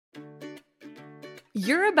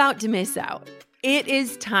You're about to miss out. It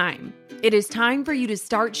is time. It is time for you to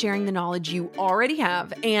start sharing the knowledge you already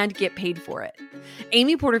have and get paid for it.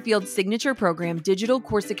 Amy Porterfield's signature program, Digital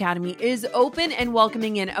Course Academy, is open and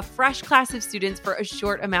welcoming in a fresh class of students for a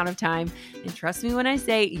short amount of time. And trust me when I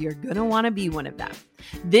say you're going to want to be one of them.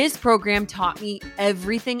 This program taught me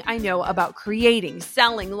everything I know about creating,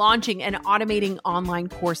 selling, launching, and automating online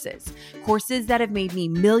courses. Courses that have made me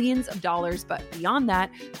millions of dollars, but beyond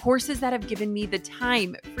that, courses that have given me the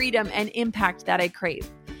time, freedom, and impact that I crave.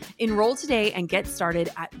 Enroll today and get started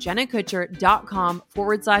at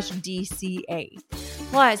jennakutcher.com/DCA.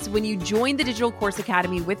 Plus, when you join the Digital Course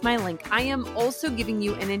Academy with my link, I am also giving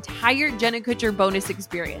you an entire Jenna Kutcher bonus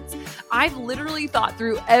experience. I've literally thought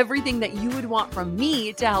through everything that you would want from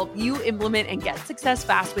me to help you implement and get success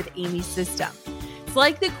fast with Amy's system. It's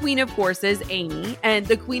like the queen of courses, Amy, and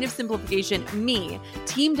the queen of simplification, me,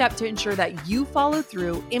 teamed up to ensure that you follow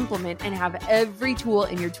through, implement, and have every tool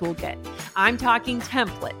in your toolkit. I'm talking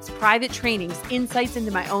templates, private trainings, insights into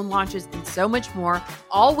my own launches, and so much more,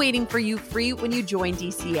 all waiting for you free when you join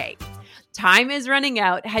DCA. Time is running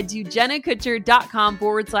out. Head to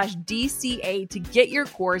jennakutcher.com/DCA to get your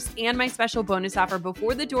course and my special bonus offer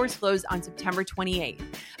before the doors close on September 28th.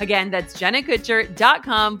 Again, that's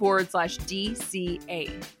jennakutcher.com/DCA.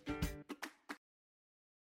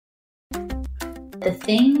 The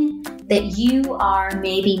thing that you are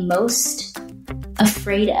maybe most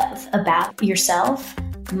afraid of about yourself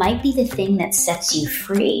might be the thing that sets you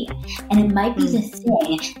free. And it might be the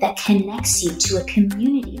thing that connects you to a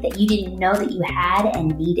community that you didn't know that you had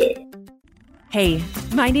and needed. Hey,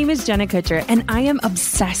 my name is Jenna Kutcher, and I am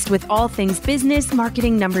obsessed with all things business,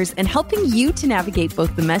 marketing, numbers, and helping you to navigate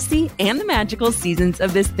both the messy and the magical seasons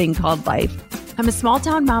of this thing called life. I'm a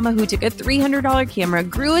small-town mama who took a $300 camera,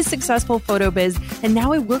 grew a successful photo biz, and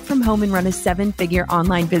now I work from home and run a 7-figure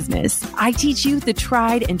online business. I teach you the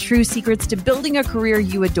tried and true secrets to building a career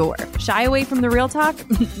you adore. Shy away from the real talk?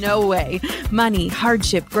 No way. Money,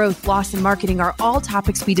 hardship, growth, loss, and marketing are all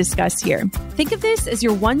topics we discuss here. Think of this as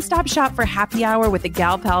your one-stop shop for happy hour with a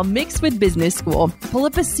gal pal mixed with business school. Pull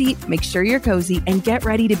up a seat, make sure you're cozy, and get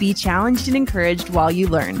ready to be challenged and encouraged while you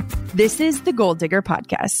learn. This is the Goal Digger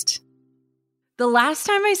Podcast. The last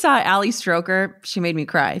time I saw Ali Stroker, she made me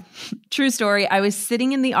cry. True story, I was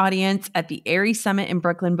sitting in the audience at the Aerie Summit in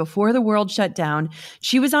Brooklyn before the world shut down.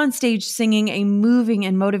 She was on stage singing a moving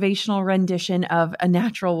and motivational rendition of A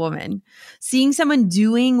Natural Woman. Seeing someone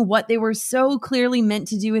doing what they were so clearly meant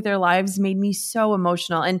to do with their lives made me so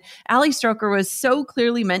emotional. And Ali Stroker was so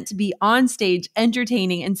clearly meant to be on stage,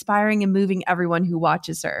 entertaining, inspiring, and moving everyone who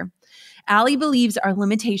watches her. Ali believes our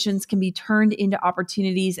limitations can be turned into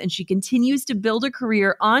opportunities, and she continues to build a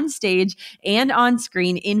career on stage and on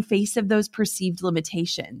screen in face of those perceived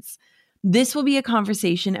limitations. This will be a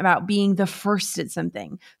conversation about being the first at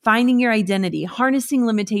something, finding your identity, harnessing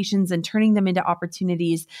limitations and turning them into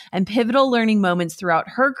opportunities, and pivotal learning moments throughout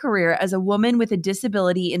her career as a woman with a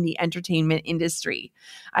disability in the entertainment industry.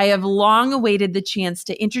 I have long awaited the chance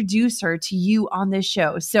to introduce her to you on this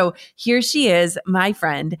show. So here she is, my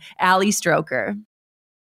friend, Ali Stroker.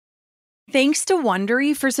 Thanks to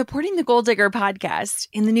Wondery for supporting the Goal Digger podcast.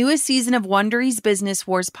 In the newest season of Wondery's Business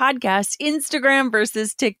Wars podcast, Instagram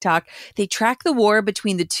versus TikTok, they track the war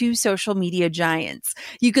between the two social media giants.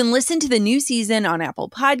 You can listen to the new season on Apple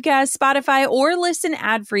Podcasts, Spotify, or listen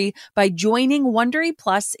ad-free by joining Wondery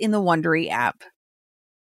Plus in the Wondery app.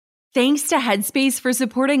 Thanks to Headspace for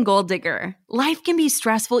supporting Goal Digger. Life can be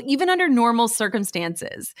stressful even under normal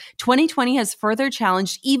circumstances. 2020 has further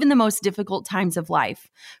challenged even the most difficult times of life.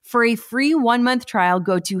 For a free 1-month trial,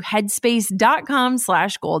 go to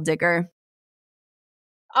headspace.com/goaldigger.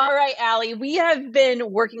 All right, Ali, we have been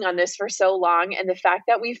working on this for so long, and the fact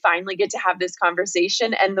that we finally get to have this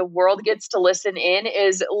conversation and the world gets to listen in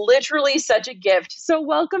is literally such a gift. So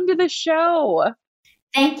welcome to the show.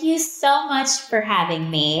 Thank you so much for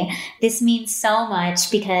having me. This means so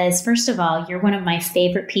much because, first of all, you're one of my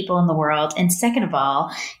favorite people in the world. And second of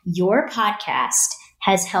all, your podcast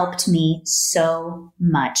has helped me so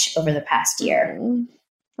much over the past year.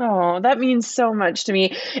 Oh, that means so much to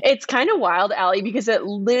me. It's kind of wild, Ali, because it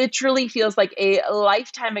literally feels like a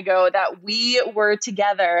lifetime ago that we were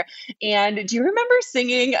together. And do you remember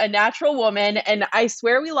singing A Natural Woman? And I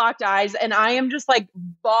swear we locked eyes and I am just like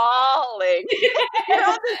bawling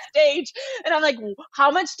on the stage. And I'm like, how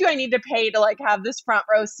much do I need to pay to like have this front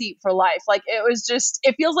row seat for life? Like it was just,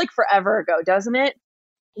 it feels like forever ago, doesn't it?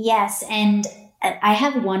 Yes. And I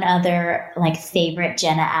have one other like favorite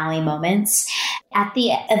Jenna Ali moments. At the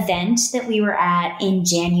event that we were at in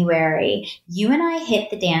January, you and I hit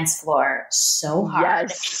the dance floor so hard.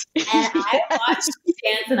 Yes. And I watched you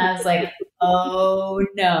dance and I was like, Oh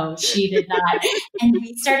no, she did not. And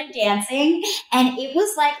we started dancing, and it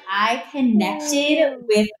was like I connected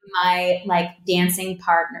with my like dancing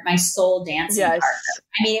partner, my soul dancing Yes. partner.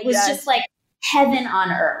 I mean, it was just like heaven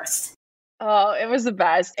on earth. Oh, it was the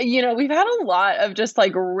best. You know, we've had a lot of just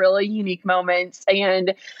like really unique moments,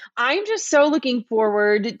 and I'm just so looking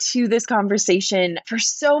forward to this conversation for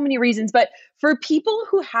so many reasons. But for people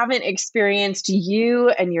who haven't experienced you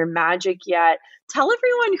and your magic yet, tell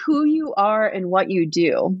everyone who you are and what you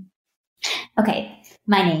do. Okay,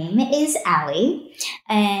 my name is Allie,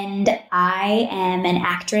 and I am an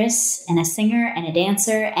actress and a singer and a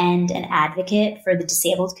dancer and an advocate for the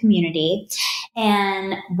disabled community.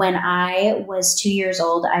 And when I was 2 years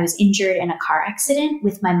old, I was injured in a car accident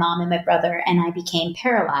with my mom and my brother, and I became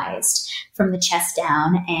paralyzed from the chest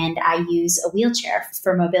down, and I use a wheelchair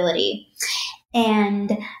for mobility.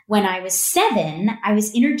 And when I was 7, I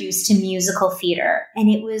was introduced to musical theater, and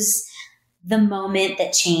it was the moment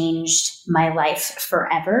that changed my life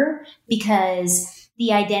forever, because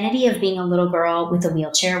the identity of being a little girl with a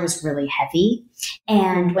wheelchair was really heavy.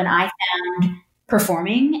 And when I found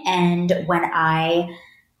performing and when I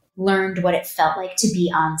learned what it felt like to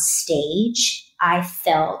be on stage, I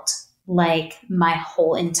felt like my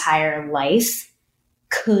whole entire life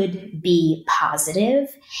could be positive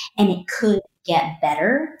and it could get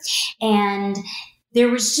better. And there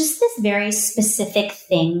was just this very specific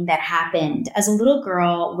thing that happened. As a little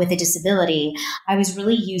girl with a disability, I was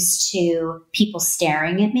really used to people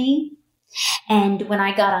staring at me. And when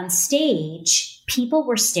I got on stage, people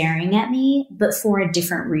were staring at me, but for a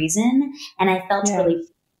different reason. And I felt really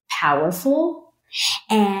powerful.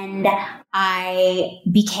 And I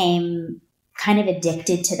became kind of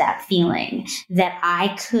addicted to that feeling that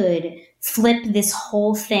I could flip this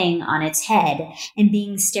whole thing on its head, and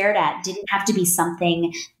being stared at didn't have to be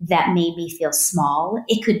something that made me feel small.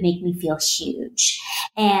 It could make me feel huge.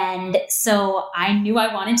 And so I knew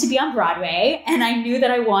I wanted to be on Broadway, and I knew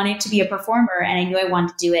that I wanted to be a performer, and I knew I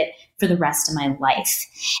wanted to do it for the rest of my life.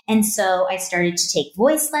 And so I started to take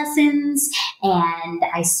voice lessons, and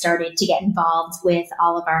I started to get involved with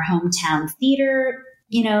all of our hometown theater,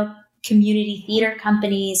 community theater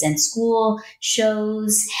companies and school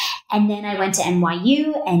shows. And then I went to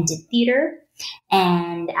NYU and did theater.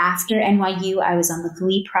 And after NYU, I was on the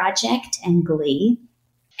Glee Project and Glee.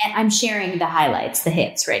 And I'm sharing the highlights, the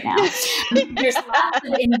hits right now. There's lots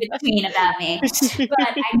of in between about me. But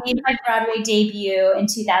I made my Broadway debut in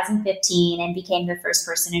 2015 and became the first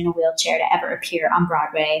person in a wheelchair to ever appear on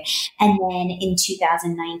Broadway. And then in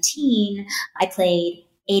 2019, I played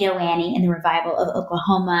Ado Annie in the revival of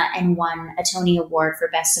Oklahoma and won a Tony Award for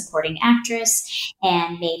Best Supporting Actress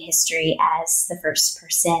and made history as the first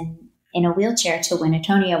person in a wheelchair to win a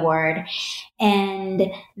Tony Award. And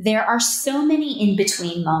there are so many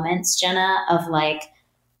in-between moments, Jenna, of like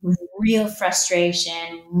real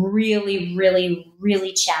frustration, really, really,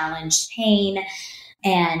 really challenged pain.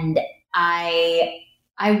 And I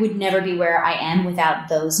would never be where I am without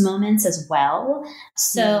those moments as well.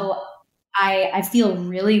 So I feel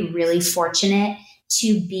really, really fortunate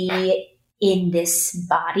to be in this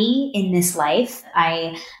body, in this life.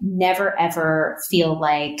 I never, ever feel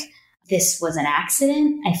like this was an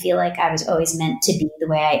accident. I feel like I was always meant to be the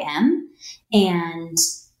way I am. And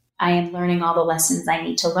I am learning all the lessons I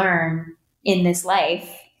need to learn in this life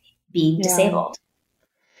being disabled.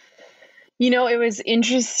 It was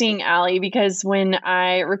interesting, Allie, because when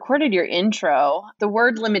I recorded your intro, the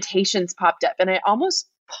word limitations popped up and I almost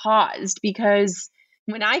paused, because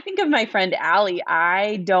when I think of my friend Allie,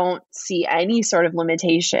 I don't see any sort of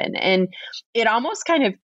limitation. And it almost kind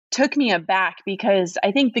of took me aback, because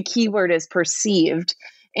I think the key word is perceived.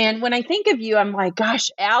 And when I think of you, I'm like, gosh,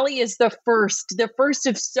 Allie is the first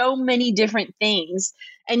of so many different things.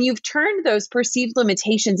 And you've turned those perceived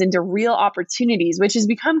limitations into real opportunities, which has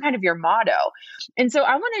become kind of your motto. And so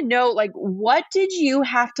I want to know, like, what did you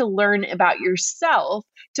have to learn about yourself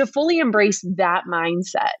to fully embrace that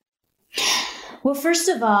mindset? Well, first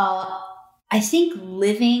of all, I think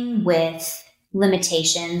living with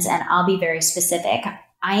limitations, and I'll be very specific,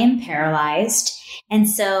 I am paralyzed. And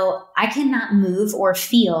so I cannot move or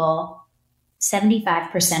feel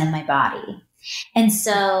 75% of my body. And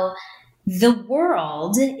so the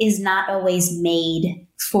world is not always made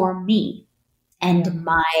for me and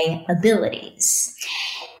my abilities.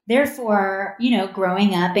 Therefore,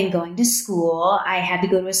 growing up and going to school, I had to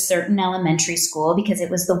go to a certain elementary school because it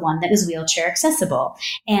was the one that was wheelchair accessible.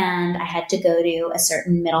 And I had to go to a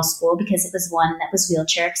certain middle school because it was one that was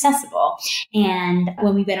wheelchair accessible. And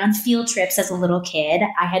when we went on field trips as a little kid,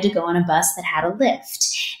 I had to go on a bus that had a lift.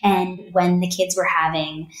 And when the kids were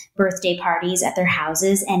having birthday parties at their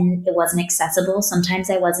houses and it wasn't accessible, sometimes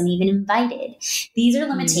I wasn't even invited. These are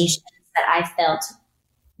limitations that I felt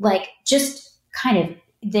like just kind of,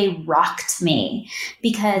 they rocked me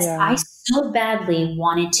because I so badly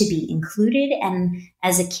wanted to be included. And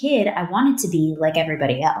as a kid, I wanted to be like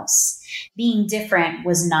everybody else. Being different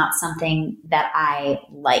was not something that I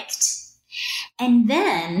liked. And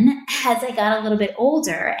then as I got a little bit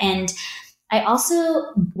older, and I also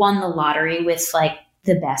won the lottery with like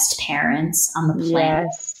the best parents on the planet.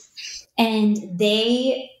 Yes. And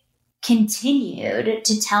they continued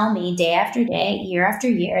to tell me day after day, year after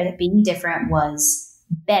year, that being different was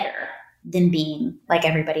better than being like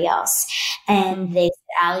everybody else. And they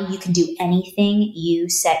said, Allie, you can do anything you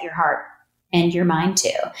set your heart and your mind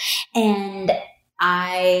to. And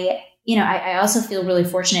I also feel really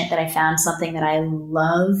fortunate that I found something that I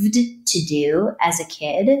loved to do as a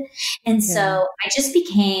kid. And so I just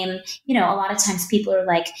became, a lot of times people are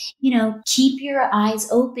like, keep your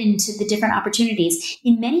eyes open to the different opportunities.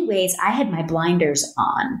 In many ways, I had my blinders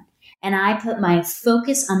on and I put my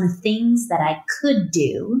focus on the things that I could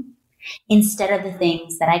do instead of the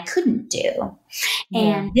things that I couldn't do.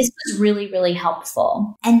 And this was really, really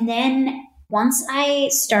helpful. And then once I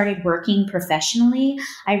started working professionally,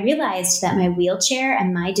 I realized that my wheelchair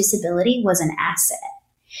and my disability was an asset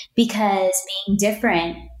because being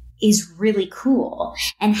different is really cool.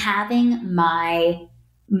 And having my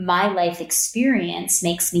life experience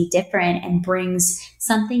makes me different and brings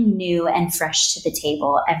something new and fresh to the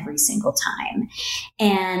table every single time.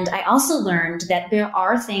 And I also learned that there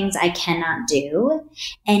are things I cannot do.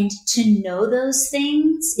 And to know those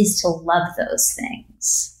things is to love those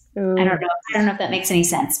things. Ooh. I don't know if that makes any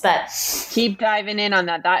sense, but keep diving in on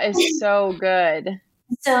that. That is so good.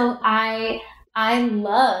 So I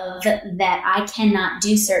love that I cannot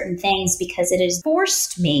do certain things because it has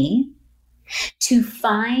forced me to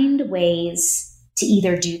find ways to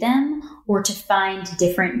either do them or to find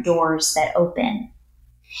different doors that open.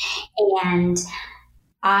 And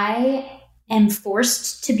I am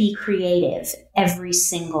forced to be creative every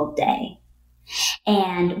single day.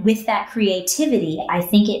 And with that creativity, I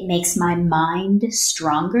think it makes my mind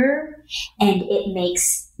stronger and it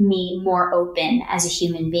makes me more open as a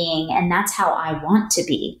human being. And that's how I want to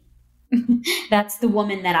be. That's the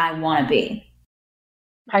woman that I want to be.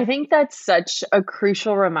 I think that's such a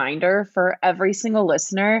crucial reminder for every single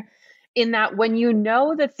listener, in that when you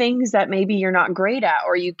know the things that maybe you're not great at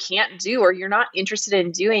or you can't do or you're not interested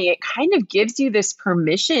in doing, it kind of gives you this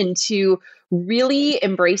permission to really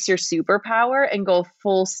embrace your superpower and go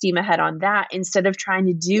full steam ahead on that instead of trying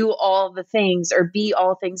to do all the things or be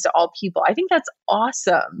all things to all people. I think that's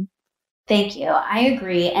awesome. Thank you. I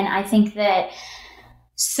agree. And I think that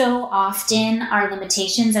so often our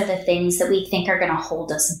limitations are the things that we think are going to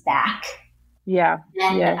hold us back. Yeah.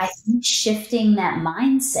 And I think shifting that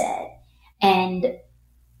mindset and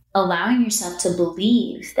allowing yourself to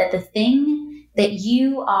believe that the thing that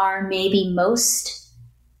you are maybe most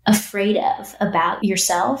afraid of about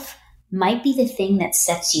yourself might be the thing that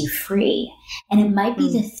sets you free. And it might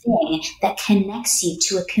be the thing that connects you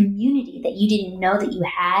to a community that you didn't know that you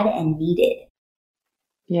had and needed.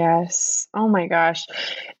 Yes. Oh my gosh.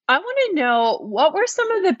 I want to know, what were some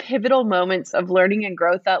of the pivotal moments of learning and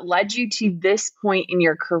growth that led you to this point in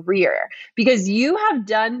your career? Because you have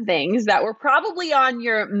done things that were probably on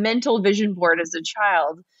your mental vision board as a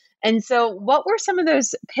child. And so what were some of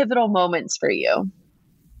those pivotal moments for you?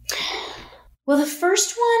 Well, the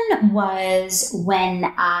first one was when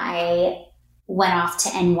I went off to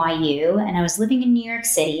NYU and I was living in New York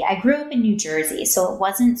City. I grew up in New Jersey, so it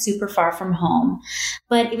wasn't super far from home,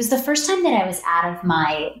 but it was the first time that I was out of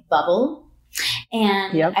my bubble.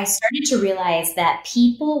 And I started to realize that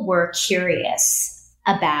people were curious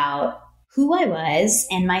about who I was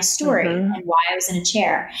and my story and why I was in a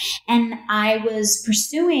chair. And I was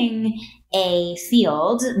pursuing a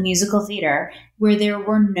field, musical theater, where there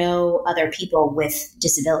were no other people with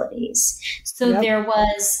disabilities. So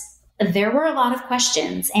there were a lot of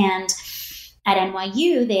questions. And at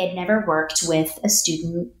NYU, they had never worked with a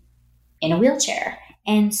student in a wheelchair.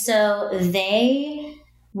 And so they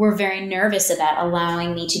were very nervous about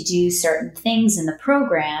allowing me to do certain things in the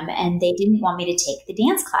program. And they didn't want me to take the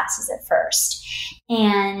dance classes at first.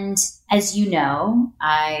 And as you know,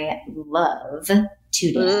 I love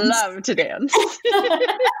to dance. Love to dance.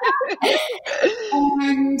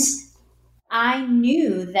 And I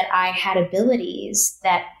knew that I had abilities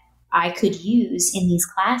that I could use in these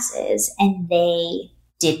classes, and they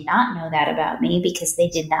did not know that about me because they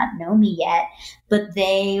did not know me yet, but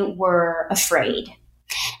they were afraid.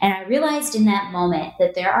 And I realized in that moment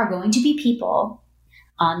that there are going to be people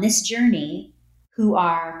on this journey who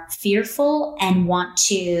are fearful and want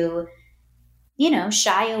to,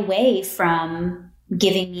 shy away from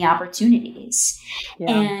giving me opportunities. Yeah.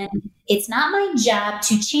 And it's not my job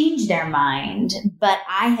to change their mind, but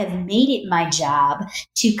I have made it my job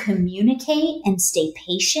to communicate and stay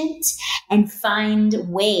patient and find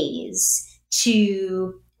ways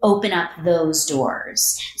to open up those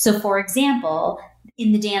doors. So for example,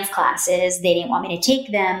 in the dance classes, they didn't want me to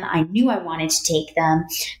take them. I knew I wanted to take them.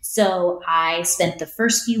 So I spent the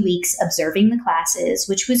first few weeks observing the classes,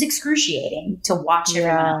 which was excruciating to watch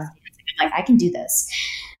everyone else. I'm like, I can do this.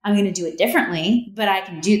 I'm going to do it differently, but I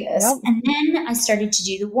can do this. Yep. And then I started to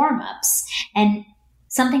do the warm-ups. And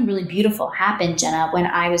something really beautiful happened, Jenna, when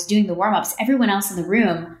I was doing the warm-ups. Everyone else in the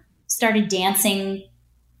room started dancing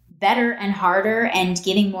better and harder and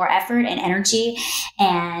giving more effort and energy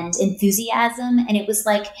and enthusiasm. And it was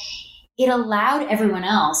like, it allowed everyone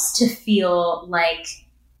else to feel like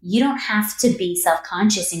you don't have to be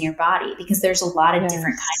self-conscious in your body because there's a lot of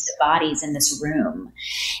different kinds of bodies in this room.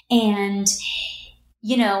 And,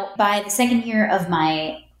 by the second year of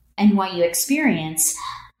my NYU experience,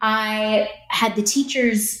 I had the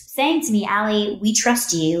teachers saying to me, Allie, we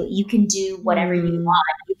trust you. You can do whatever you want.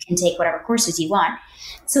 You can take whatever courses you want.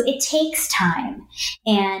 So it takes time.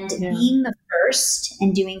 And being the first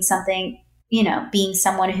and doing something, being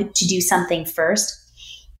someone to do something first,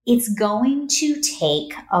 it's going to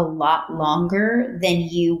take a lot longer than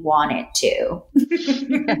you want it to.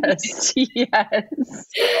 Yes.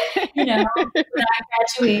 When I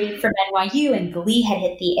graduated from NYU and Glee had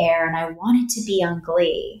hit the air and I wanted to be on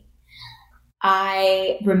Glee,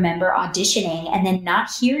 I remember auditioning and then not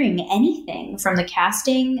hearing anything from the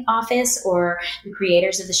casting office or the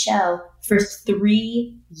creators of the show for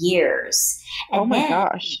 3 years. And my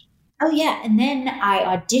gosh. Oh, yeah. And then I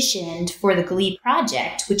auditioned for the Glee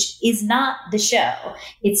Project, which is not the show.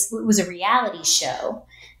 It was a reality show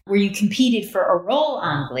where you competed for a role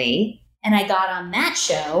on Glee. And I got on that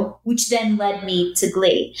show, which then led me to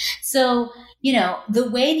Glee. So, the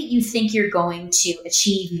way that you think you're going to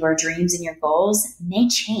achieve your dreams and your goals may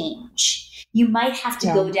change. You might have to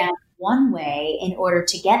go down one way in order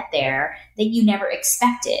to get there that you never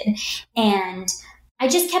expected. And I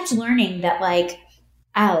just kept learning that, like,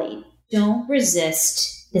 Allie, don't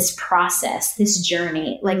resist this process, this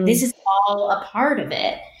journey. Like, this is all a part of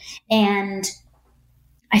it. And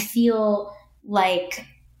I feel like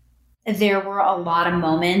there were a lot of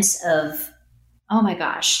moments of, oh my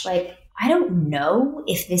gosh, like, I don't know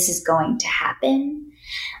if this is going to happen,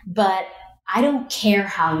 but I don't care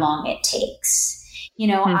how long it takes.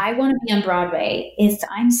 I want to be on Broadway. If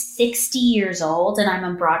I'm 60 years old and I'm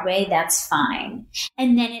on Broadway, that's fine.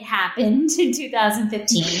 And then it happened in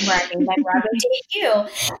 2015 where I made my Broadway debut.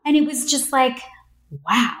 And it was just like,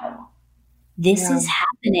 wow, this is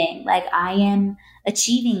happening. Like, I am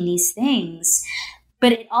achieving these things.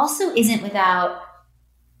 But it also isn't without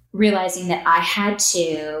realizing that I had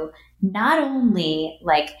to not only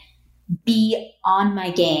be on my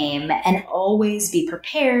game and always be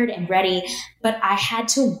prepared and ready, but I had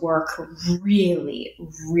to work really,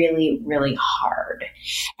 really, really hard.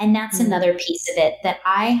 And that's another piece of it, that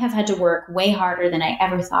I have had to work way harder than I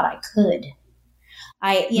ever thought I could.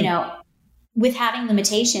 With having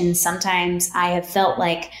limitations, sometimes I have felt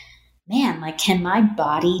like, man, like, can my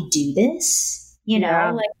body do this?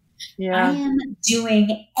 I am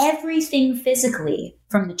doing everything physically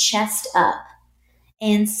from the chest up.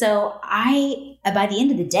 And so by the end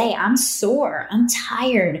of the day, I'm sore. I'm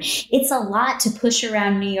tired. It's a lot to push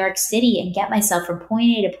around New York City and get myself from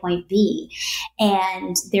point A to point B.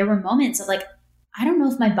 And there were moments of like, I don't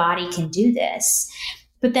know if my body can do this,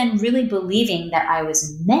 but then really believing that I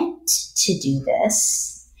was meant to do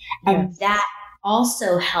this. And that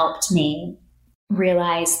also helped me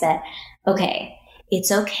realize that, okay, it's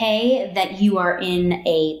okay that you are in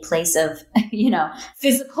a place of,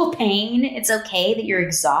 physical pain. It's okay that you're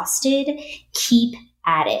exhausted. Keep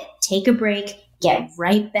at it. Take a break, get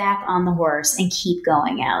right back on the horse and keep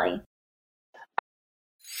going, Allie.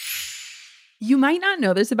 You might not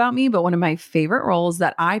know this about me, but one of my favorite roles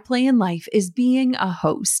that I play in life is being a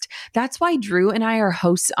host. That's why Drew and I are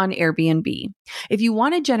hosts on Airbnb. If you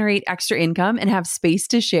want to generate extra income and have space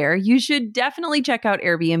to share, you should definitely check out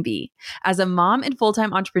Airbnb. As a mom and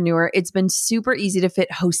full-time entrepreneur, it's been super easy to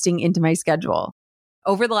fit hosting into my schedule.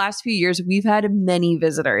 Over the last few years, we've had many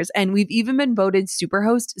visitors, and we've even been voted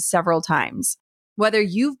Superhost several times. Whether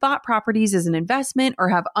you've bought properties as an investment or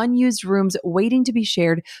have unused rooms waiting to be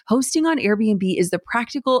shared, hosting on Airbnb is the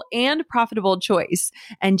practical and profitable choice.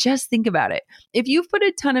 And just think about it. If you've put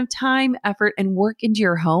a ton of time, effort, and work into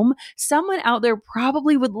your home, someone out there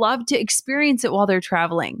probably would love to experience it while they're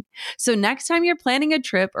traveling. So next time you're planning a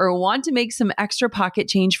trip or want to make some extra pocket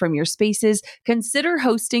change from your spaces, consider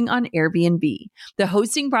hosting on Airbnb. The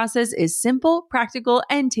hosting process is simple, practical,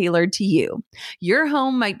 and tailored to you. Your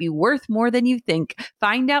home might be worth more than you think.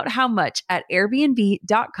 Find out how much at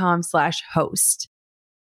airbnb.com/host.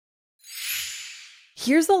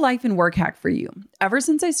 Here's the life and work hack for you. Ever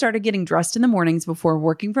since I started getting dressed in the mornings before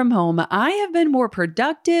working from home, I have been more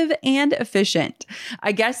productive and efficient.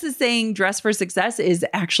 I guess the saying dress for success is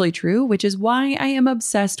actually true, which is why I am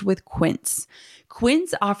obsessed with Quince.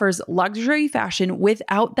 Quince offers luxury fashion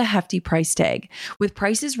without the hefty price tag. With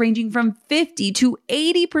prices ranging from 50 to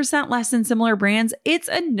 80% less than similar brands, it's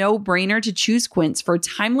a no-brainer to choose Quince for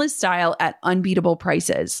timeless style at unbeatable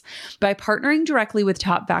prices. By partnering directly with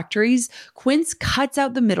top factories, Quince cuts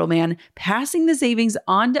out the middleman, passing the savings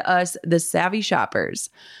on to us, the savvy shoppers.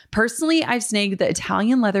 Personally, I've snagged the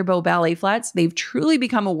Italian leather bow ballet flats. They've truly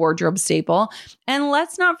become a wardrobe staple. And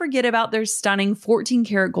let's not forget about their stunning 14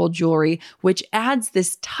 karat gold jewelry, which adds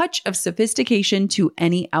this touch of sophistication to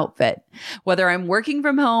any outfit. Whether I'm working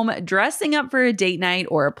from home, dressing up for a date night,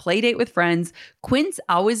 or a play date with friends, Quince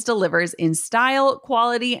always delivers in style,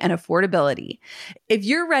 quality, and affordability. If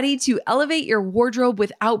you're ready to elevate your wardrobe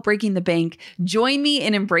without breaking the bank, join me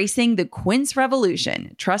in embracing the Quince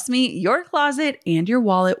revolution. Trust me, your closet and your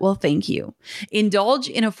wallet will thank you. Indulge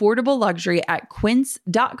in affordable luxury at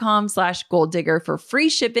quince.com/golddigger for free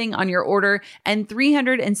shipping on your order and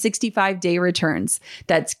 365-day returns.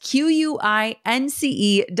 That's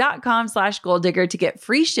QUINCE.com/golddigger to get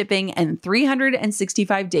free shipping and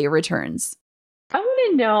 365-day returns. I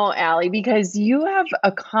want to know, Allie, because you have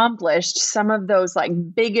accomplished some of those like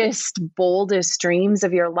biggest, boldest dreams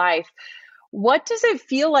of your life. What does it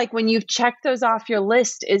feel like when you've checked those off your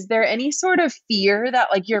list? Is there any sort of fear that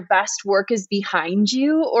like your best work is behind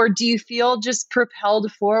you, or do you feel just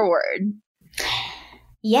propelled forward?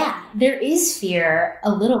 Yeah, there is fear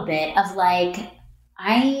a little bit of like,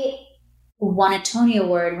 I won a Tony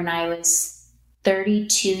Award when I was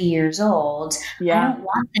 32 years old. Yeah. I don't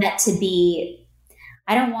want that to be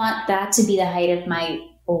the height of my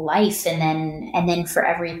life and then for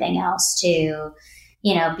everything else to,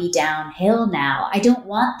 be downhill now. I don't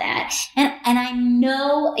want that. And I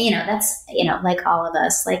know, that's, like all of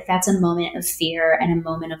us, like that's a moment of fear and a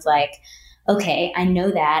moment of like, okay, I know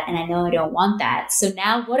that, and I know I don't want that. So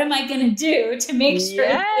now what am I going to do to make sure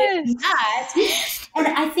that? And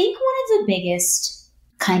I think one of the biggest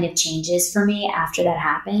kind of changes for me after that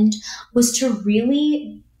happened was to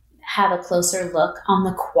really have a closer look on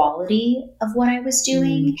the quality of what I was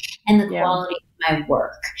doing and the quality of my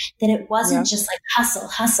work. That it wasn't just like hustle,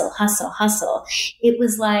 hustle, hustle, hustle. It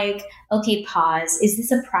was like, okay, pause. Is this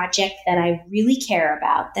a project that I really care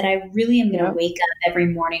about, that I really am going to wake up every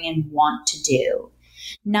morning and want to do?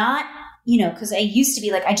 Not, because I used to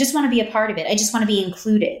be like, I just want to be a part of it. I just want to be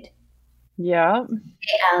included. Yeah.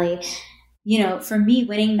 Hey, Allie, for me,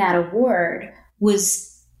 winning that award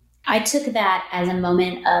I took that as a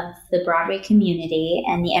moment of the Broadway community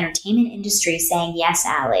and the entertainment industry saying, yes,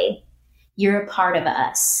 Allie, you're a part of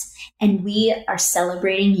us. And we are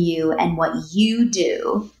celebrating you and what you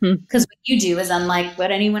do. Because what you do is unlike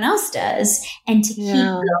what anyone else does. And to keep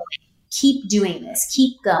going, keep doing this,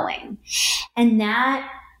 keep going. And that,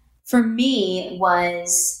 for me,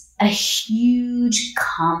 was a huge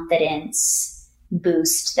confidence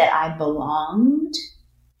boost that I belonged.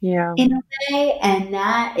 Yeah. In a way. And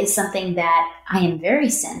that is something that I am very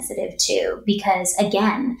sensitive to because,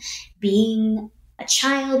 again, being a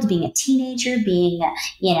child, being a teenager, being,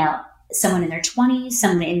 someone in their 20s,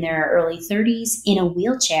 someone in their early 30s in a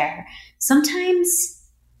wheelchair, sometimes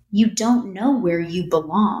you don't know where you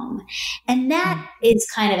belong. And that is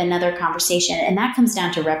kind of another conversation. And that comes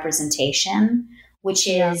down to representation, which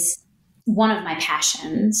is one of my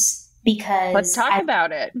passions. Because let's talk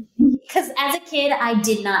about it. Because as a kid, I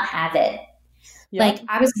did not have it. Yep. Like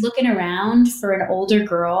I was looking around for an older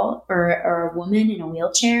girl or a woman in a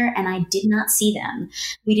wheelchair, and I did not see them.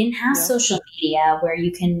 We didn't have social media where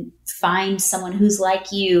you can find someone who's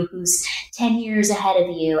like you, who's 10 years ahead of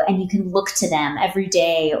you, and you can look to them every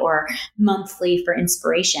day or monthly for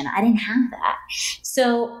inspiration. I didn't have that.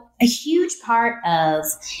 So a huge part of,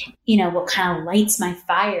 what kind of lights my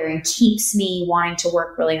fire and keeps me wanting to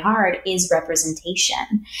work really hard is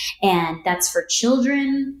representation. And that's for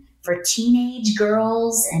children, for teenage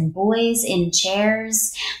girls and boys in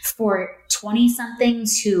chairs, for 20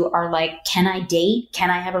 somethings who are like, can I date? Can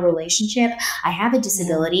I have a relationship? I have a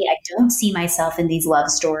disability. I don't see myself in these love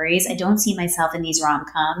stories. I don't see myself in these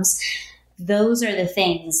rom-coms. Those are the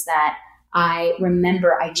things that I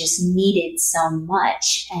remember I just needed so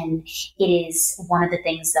much. And it is one of the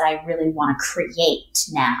things that I really want to create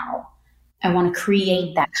now. I want to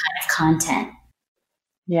create that kind of content.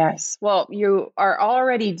 Yes. Well, you are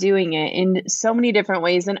already doing it in so many different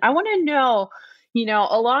ways. And I want to know,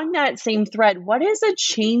 along that same thread, what is a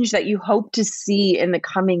change that you hope to see in the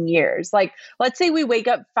coming years? Like, let's say we wake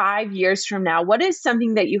up 5 years from now. What is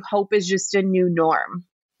something that you hope is just a new norm?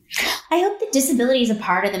 I hope that disability is a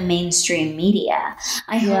part of the mainstream media.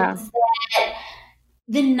 I hope that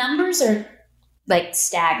the numbers are like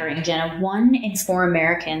staggering, Jenna. 1 in 4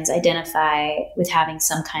 Americans identify with having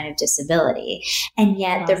some kind of disability. And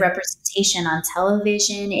yet the representation on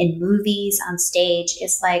television, in movies, on stage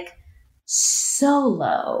is like so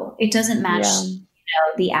low. It doesn't match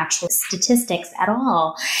the actual statistics at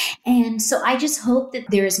all. And so I just hope that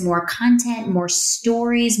there is more content, more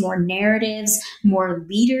stories, more narratives, more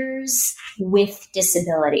leaders with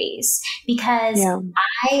disabilities. Because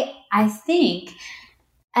I think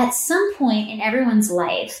at some point in everyone's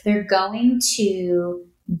life, they're going to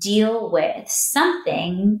deal with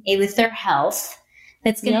something with their health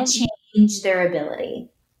that's going to change their ability.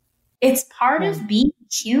 It's part of being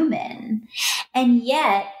human. And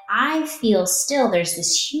yet I feel still there's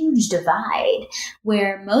this huge divide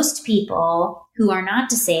where most people who are not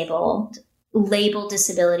disabled label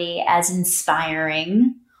disability as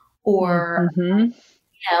inspiring or,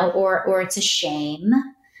 or it's a shame,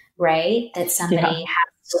 right? That somebody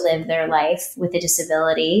has to live their life with a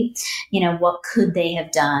disability. What could they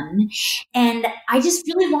have done? And I just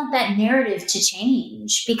really want that narrative to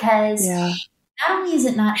change because not only is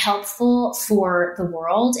it not helpful for the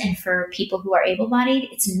world and for people who are able-bodied,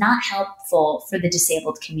 it's not helpful for the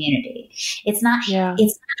disabled community. It's not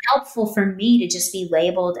helpful for me to just be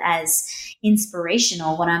labeled as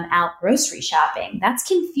inspirational when I'm out grocery shopping. That's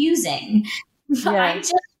confusing. I'm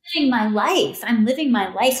just living my life. I'm living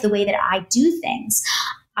my life the way that I do things.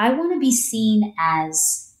 I want to be seen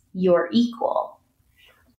as your equal.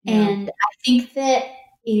 And I think that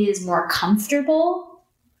it is more comfortable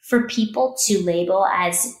for people to label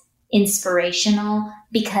as inspirational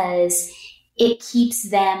because it keeps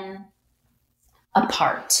them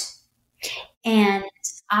apart. And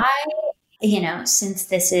since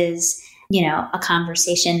this is, a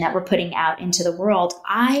conversation that we're putting out into the world,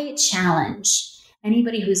 I challenge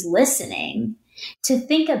anybody who's listening to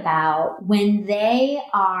think about when they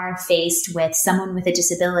are faced with someone with a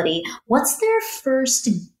disability, what's their first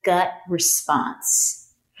gut response?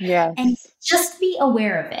 Yes. And just be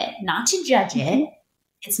aware of it, not to judge it.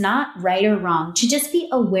 It's not right or wrong, to just be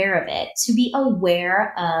aware of it, to be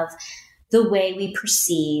aware of the way we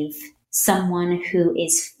perceive someone who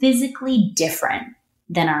is physically different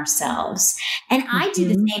than ourselves. And I do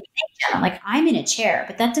the same thing, Jenna. Like, I'm in a chair,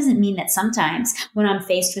 but that doesn't mean that sometimes when I'm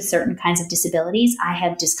faced with certain kinds of disabilities, I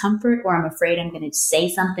have discomfort or I'm afraid I'm going to say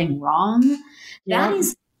something wrong. That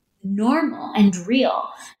is normal and real.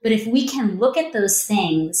 But if we can look at those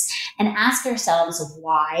things and ask ourselves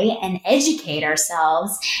why and educate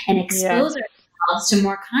ourselves and expose ourselves to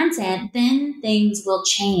more content, then things will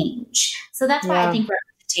change. So that's why I think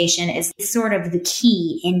representation is sort of the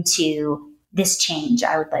key into this change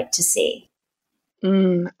I would like to see.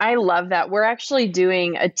 I love that. We're actually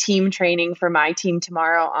doing a team training for my team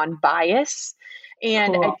tomorrow on bias.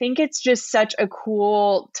 And I think it's just such a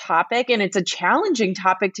cool topic, and it's a challenging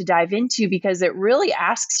topic to dive into because it really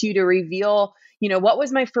asks you to reveal, what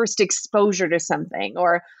was my first exposure to something,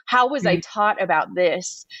 or how was I taught about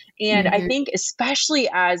this? And I think especially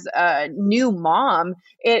as a new mom,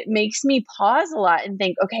 it makes me pause a lot and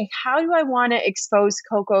think, okay, how do I want to expose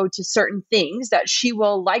Coco to certain things that she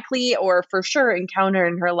will likely or for sure encounter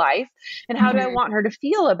in her life? And how do I want her to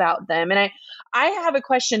feel about them? And I have a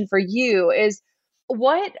question for you is,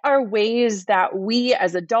 what are ways that we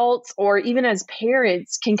as adults or even as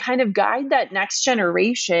parents can kind of guide that next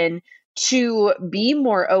generation to be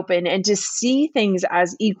more open and to see things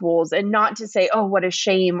as equals and not to say, oh, what a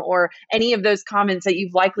shame, or any of those comments that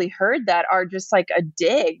you've likely heard that are just like a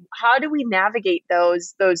dig? How do we navigate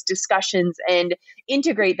those discussions and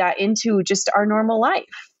integrate that into just our normal life?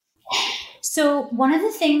 So one of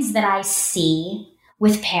the things that I see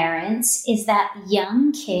with parents is that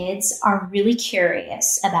young kids are really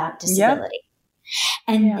curious about disability.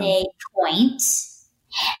 And they point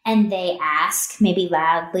and they ask, maybe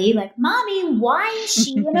loudly, like, Mommy, why is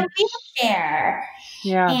she in a wheelchair?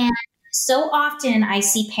 And So often I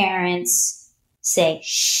see parents say,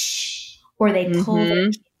 shh, or they pull their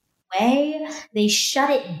kids away. They shut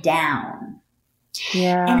it down.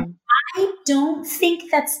 Yeah. And I don't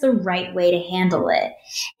think that's the right way to handle it.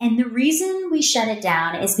 And the reason we shut it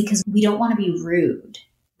down is because we don't want to be rude,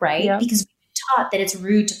 right? Yep. Because we've been taught that it's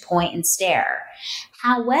rude to point and stare.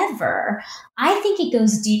 However, I think it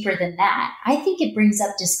goes deeper than that. I think it brings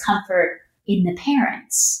up discomfort in the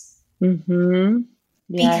parents. Mm-hmm.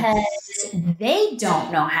 Yes. Because they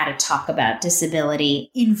don't know how to talk about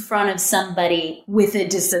disability in front of somebody with a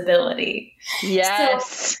disability.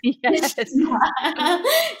 Yes. Yes.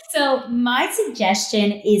 So my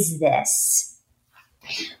suggestion is this.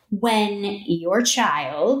 When your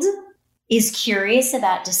child is curious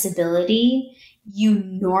about disability, you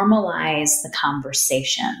normalize the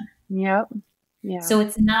conversation. Yep. Yeah. So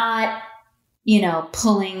it's not,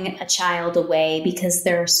 pulling a child away because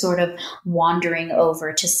they're sort of wandering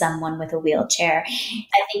over to someone with a wheelchair.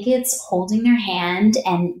 I think it's holding their hand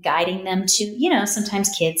and guiding them to,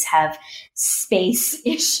 sometimes kids have space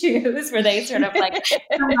issues where they sort of like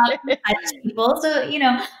come up and touch people. So,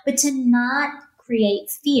 but to not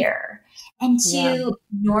create fear and to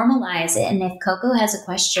normalize it. And if Coco has a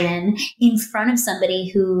question in front of somebody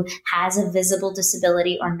who has a visible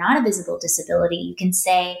disability or not a visible disability, you can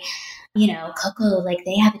say, Coco, like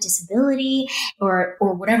they have a disability or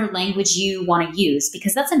whatever language you want to use,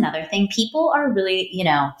 because that's another thing. People are really,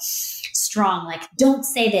 strong. Like, don't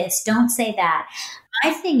say this, don't say that.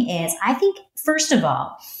 My thing is, I think, first of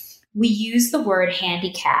all, we use the word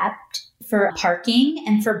handicapped for parking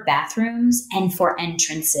and for bathrooms and for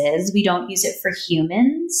entrances. We don't use it for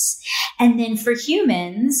humans. And then for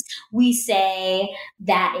humans, we say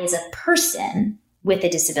that is a person with a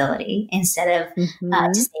disability instead of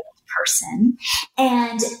disabled person.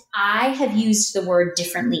 And I have used the word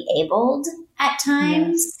differently abled at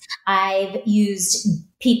times. Yes. I've used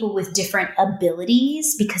people with different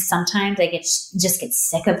abilities because sometimes I just get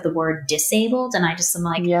sick of the word disabled. And I just am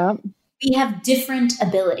like, we have different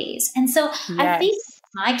abilities. And so I think if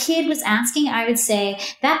my kid was asking, I would say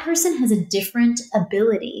that person has a different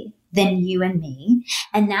ability than you and me,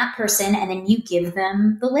 and that person, and then you give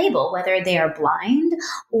them the label, whether they are blind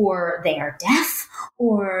or they are deaf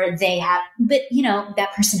or they have, but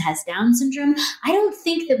that person has Down syndrome. I don't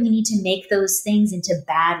think that we need to make those things into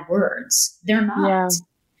bad words. They're not. Yeah.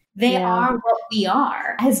 They are what we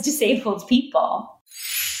are as disabled people.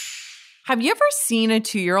 Have you ever seen a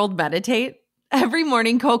 2-year-old meditate? Every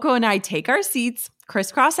morning, Coco and I take our seats,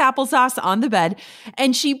 crisscross applesauce on the bed,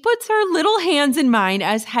 and she puts her little hands in mine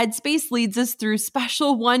as Headspace leads us through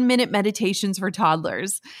special 1-minute meditations for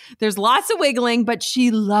toddlers. There's lots of wiggling, but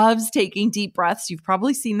she loves taking deep breaths. You've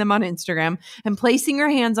probably seen them on Instagram, and placing her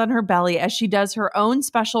hands on her belly as she does her own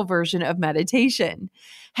special version of meditation.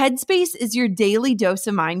 Headspace is your daily dose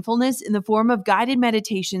of mindfulness in the form of guided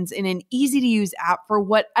meditations in an easy-to-use app for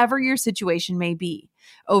whatever your situation may be.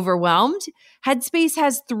 Overwhelmed? Headspace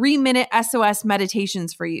has 3-minute SOS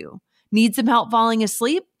meditations for you. Need some help falling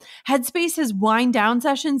asleep? Headspace has wind down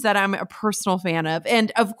sessions that I'm a personal fan of.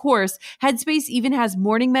 And of course, Headspace even has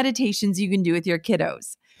morning meditations you can do with your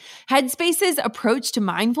kiddos. Headspace's approach to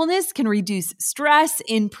mindfulness can reduce stress,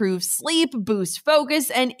 improve sleep, boost focus,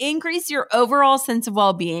 and increase your overall sense of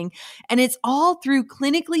well-being. And it's all through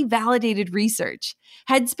clinically validated research.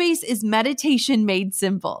 Headspace is meditation made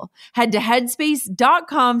simple. Head to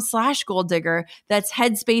headspace.com/goaldigger. That's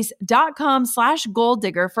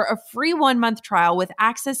headspace.com/goaldigger for a free 1-month trial with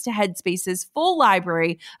access to Headspace's full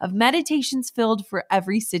library of meditations filled for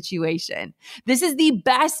every situation. This is the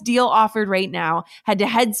best deal offered right now. Head to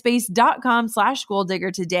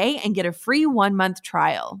headspace.com/goaldigger today and get a free 1-month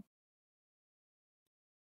trial.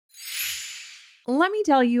 Let me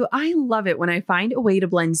tell you, I love it when I find a way to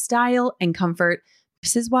blend style and comfort.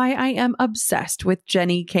 This is why I am obsessed with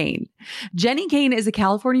Jenni Kayne. Jenni Kayne is a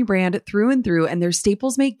California brand through and through, and their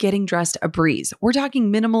staples make getting dressed a breeze. We're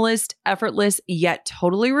talking minimalist, effortless, yet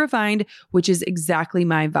totally refined, which is exactly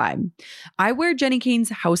my vibe. I wear Jenni Kayne's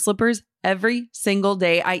house slippers every single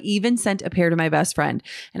day. I even sent a pair to my best friend,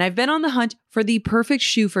 and I've been on the hunt for the perfect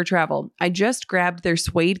shoe for travel. I just grabbed their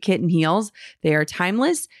suede kitten heels. They are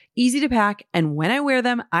timeless, easy to pack, and when I wear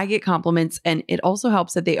them, I get compliments, and it also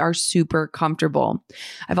helps that they are super comfortable.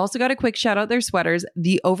 I've also got a quick shout out their sweaters.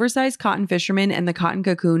 The oversized cotton fisherman and the cotton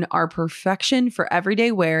cocoon are perfection for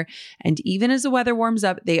everyday wear, and even as the weather warms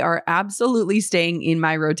up, they are absolutely staying in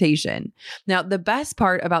my rotation. Now, the best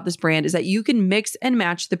part about this brand is that you can mix and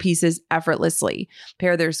match the pieces effortlessly.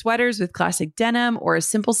 Pair their sweaters with classic denim or a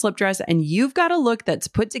simple slip dress, and you've got a look that's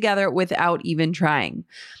put together without even trying.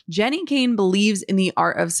 Jenni Kayne believes in the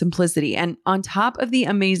art of simplicity. And on top of the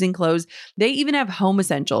amazing clothes, they even have home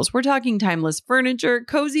essentials. We're talking timeless furniture,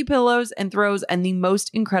 cozy pillows and throws, and the most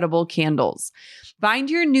incredible candles. Find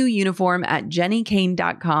your new uniform at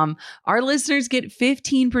JennyKane.com. Our listeners get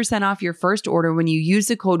 15% off your first order when you use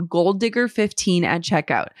the code GOLDDIGGER15 at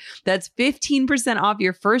checkout. That's 15% off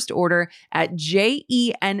your first order at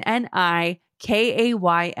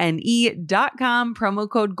JennyKayne.com, promo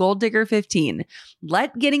code GOLDDIGGER15.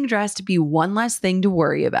 Let getting dressed be one less thing to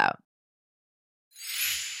worry about.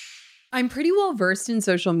 I'm pretty well versed in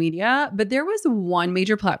social media, but there was one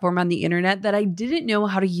major platform on the internet that I didn't know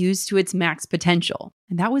how to use to its max potential,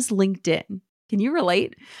 and that was LinkedIn. Can you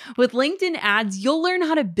relate? With LinkedIn ads, you'll learn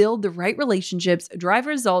how to build the right relationships, drive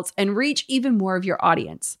results, and reach even more of your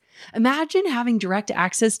audience. Imagine having direct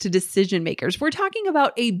access to decision makers. We're talking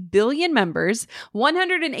about 1 billion members,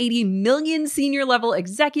 180 million senior level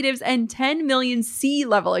executives, and 10 million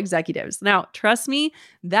C-level executives. Now, trust me,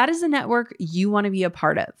 that is a network you want to be a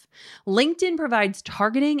part of. LinkedIn provides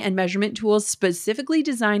targeting and measurement tools specifically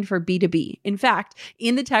designed for B2B. In fact,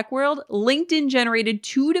 in the tech world, LinkedIn generated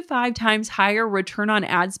 2 to 5 times higher return on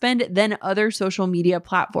ad spend than other social media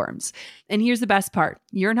platforms. And here's the best part.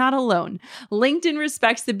 You're not alone. LinkedIn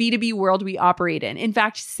respects the B2B world we operate in. In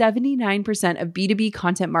fact, 79% of B2B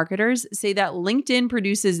content marketers say that LinkedIn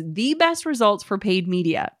produces the best results for paid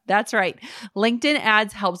media. That's right. LinkedIn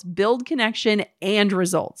ads helps build connection and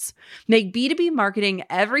results. Make B2B marketing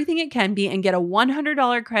everything it can be and get a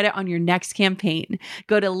 $100 credit on your next campaign.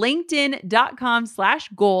 Go to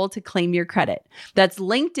linkedin.com/goal to claim your credit. That's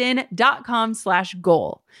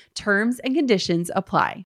linkedin.com/goal. Terms and conditions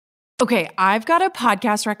apply. Okay, I've got a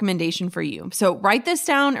podcast recommendation for you. So write this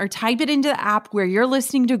down or type it into the app where you're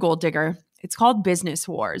listening to Goal Digger. It's called Business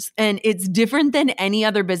Wars, and it's different than any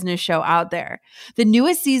other business show out there. The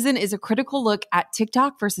newest season is a critical look at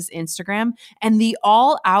TikTok versus Instagram and the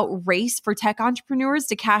all-out race for tech entrepreneurs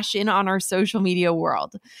to cash in on our social media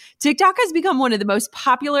world. TikTok has become one of the most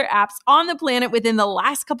popular apps on the planet within the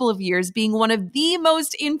last couple of years, being one of the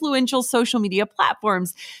most influential social media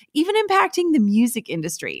platforms, even impacting the music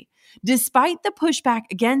industry. Despite the pushback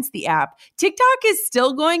against the app, TikTok is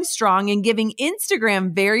still going strong and giving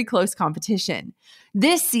Instagram very close competition.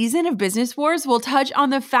 This season of Business Wars will touch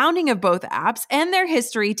on the founding of both apps and their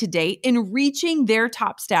history to date in reaching their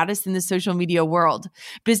top status in the social media world.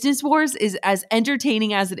 Business Wars is as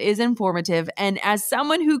entertaining as it is informative, and as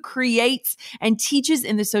someone who creates and teaches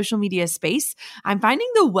in the social media space, I'm finding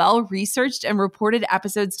the well-researched and reported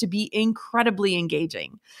episodes to be incredibly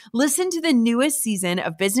engaging. Listen to the newest season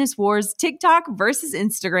of Business Wars, TikTok versus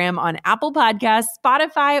Instagram on Apple Podcasts,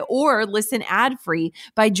 Spotify, or listen ad-free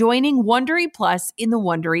by joining Wondery Plus in the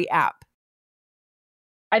Wondery app.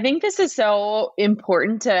 I think this is so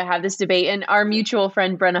important to have this debate. And our mutual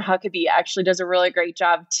friend, Brenna Huckabee, actually does a really great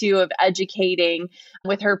job, too, of educating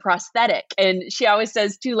with her prosthetic. And she always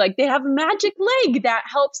says, too, like they have a magic leg that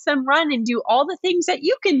helps them run and do all the things that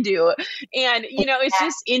you can do. And, you know, it's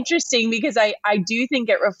just interesting because I do think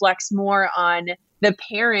it reflects more on the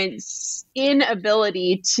parents'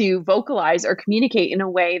 inability to vocalize or communicate in a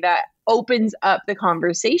way that opens up the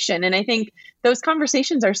conversation. And I think those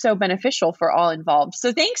conversations are so beneficial for all involved.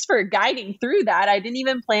 So thanks for guiding through that. I didn't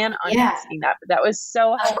even plan on asking that, but that was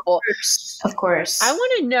so helpful. Of course. I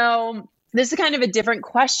want to know, this is kind of a different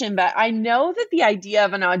question, but I know that the idea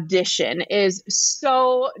of an audition is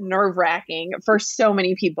so nerve-wracking for so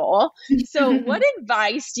many people. So what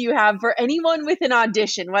advice do you have for anyone with an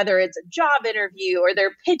audition, whether it's a job interview or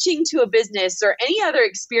they're pitching to a business or any other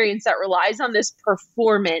experience that relies on this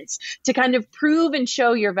performance to kind of prove and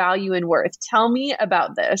show your value and worth? Tell me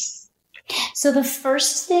about this. So the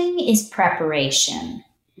first thing is preparation.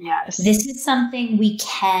 Yes. This is something we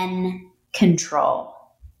can control.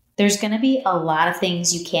 There's going to be a lot of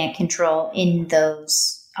things you can't control in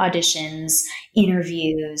those auditions,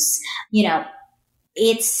 interviews. You know,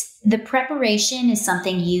 it's the preparation is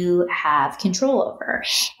something you have control over.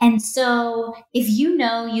 And so if you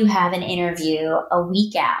know you have an interview a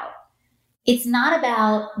week out, it's not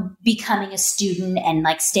about becoming a student and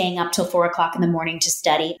like staying up till 4 o'clock in the morning to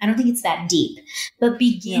study. I don't think it's that deep, but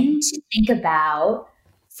begin to think about,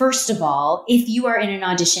 first of all, if you are in an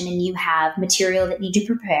audition and you have material that you need to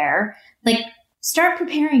prepare, like start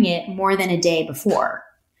preparing it more than a day before.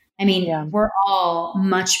 I mean, we're all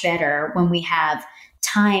much better when we have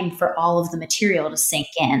time for all of the material to sink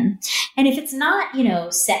in. And if it's not, you know,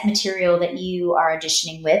 set material that you are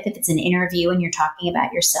auditioning with, if it's an interview and you're talking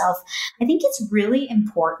about yourself, I think it's really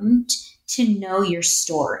important to know your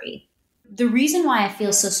story. The reason why I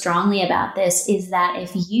feel so strongly about this is that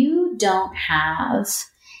if you don't have,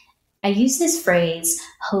 I use this phrase,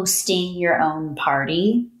 hosting your own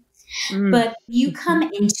party. But you come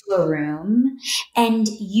into a room and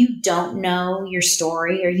you don't know your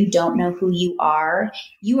story or you don't know who you are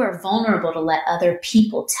vulnerable to let other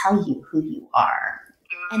people tell you who you are.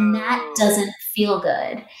 And that doesn't feel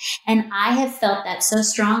good. And I have felt that so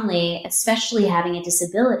strongly, especially having a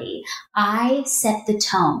disability. I set the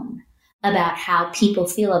tone about how people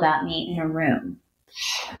feel about me in a room.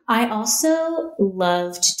 I also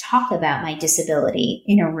love to talk about my disability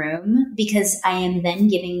in a room because I am then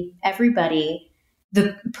giving everybody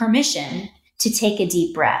the permission to take a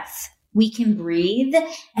deep breath. We can breathe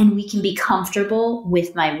and we can be comfortable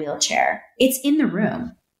with my wheelchair. It's in the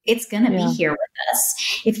room. It's going to be here with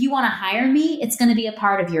us. If you want to hire me, it's going to be a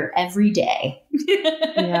part of your everyday.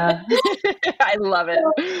 Yeah. I love it.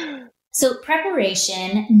 So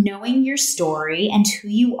preparation, knowing your story and who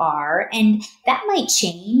you are, and that might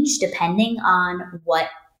change depending on what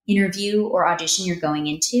interview or audition you're going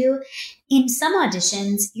into. In some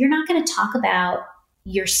auditions, you're not going to talk about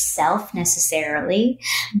yourself necessarily,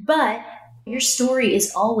 but your story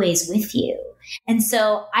is always with you. And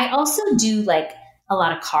so I also do like a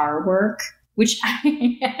lot of car work, which Tell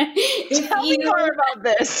me more about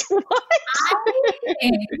this.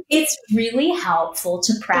 It's really helpful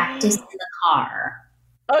to practice in the car.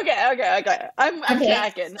 Okay. I'm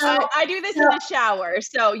tracking. So, I do this in the shower.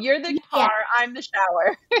 So you're the car, I'm the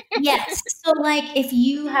shower. Yes. So like if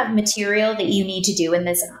you have material that you need to do in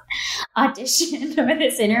this audition or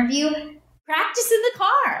this interview, practice in the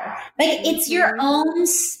car. Like it's your own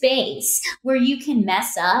space where you can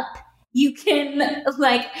mess up. You can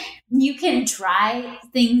try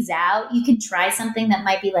things out. You can try something that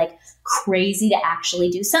might be like crazy to actually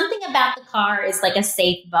do. Something about the car is like a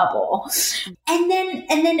safe bubble. And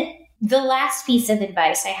then the last piece of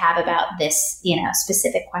advice I have about this,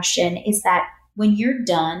 specific question is that when you're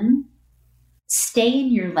done, stay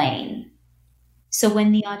in your lane. So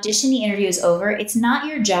when the audition, the interview is over, it's not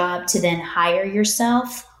your job to then hire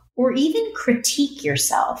yourself or even critique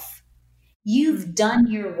yourself. You've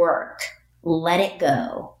done your work. Let it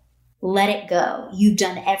go. Let it go. You've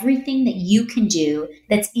done everything that you can do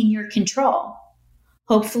that's in your control.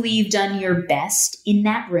 Hopefully you've done your best in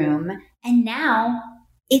that room. And now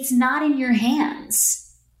it's not in your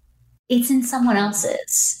hands. It's in someone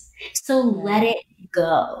else's. So let it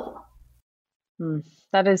go.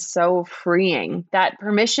 That is so freeing. That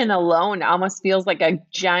permission alone almost feels like a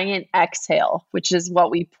giant exhale, which is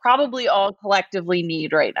what we probably all collectively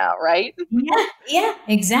need right now, right? Yeah,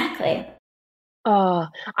 exactly. I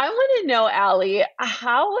want to know, Allie,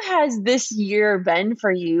 how has this year been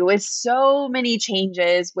for you with so many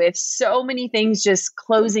changes, with so many things just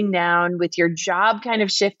closing down, with your job kind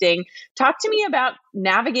of shifting? Talk to me about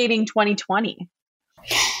navigating 2020.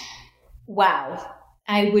 Wow.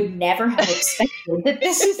 I would never have expected that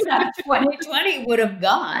this is how 2020 would have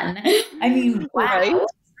gone. I mean, wow, right?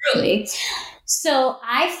 Really. So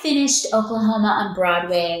I finished Oklahoma on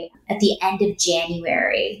Broadway at the end of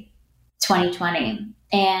January 2020.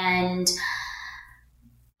 And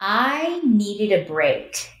I needed a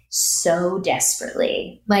break so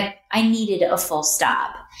desperately. Like I needed a full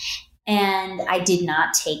stop. And I did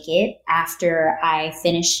not take it after I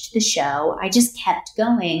finished the show. I just kept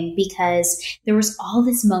going because there was all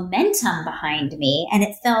this momentum behind me. And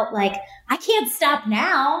it felt like I can't stop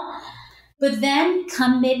now. But then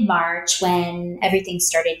come mid-March when everything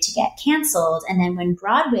started to get canceled, and then when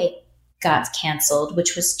Broadway got canceled,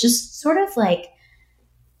 which was just sort of like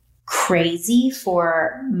crazy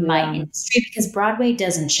for my industry because Broadway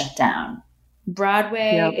doesn't shut down.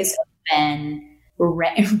 Broadway is open.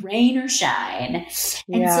 Rain or shine. And so that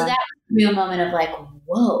was a real moment of like,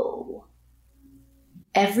 whoa,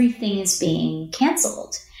 everything is being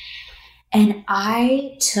canceled. And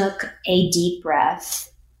I took a deep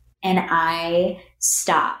breath and I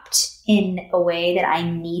stopped in a way that I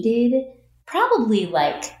needed probably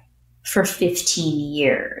like for 15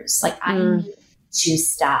 years. Like I needed to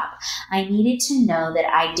stop. I needed to know that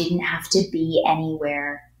I didn't have to be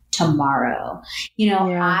anywhere tomorrow.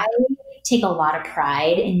 I take a lot of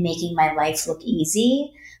pride in making my life look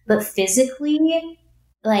easy, but physically,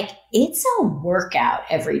 like it's a workout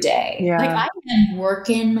every day. Like I am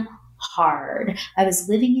working hard. I was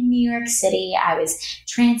living in New York City. I was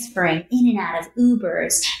transferring in and out of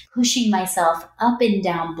Ubers, pushing myself up and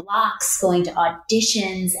down blocks, going to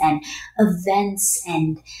auditions and events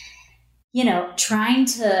and, trying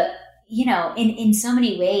to, in so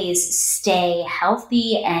many ways, stay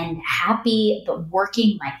healthy and happy, but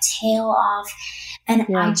working my tail off. And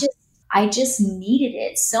I just needed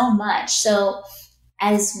it so much. So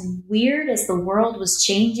as weird as the world was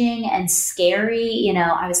changing and scary,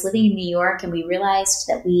 I was living in New York and we realized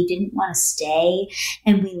that we didn't want to stay,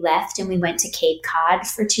 and we left and we went to Cape Cod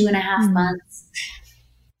for 2.5 months.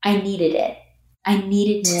 I needed it. I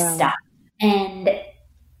needed to stop. And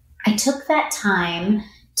I took that time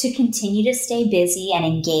to continue to stay busy and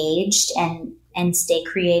engaged and stay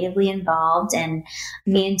creatively involved. And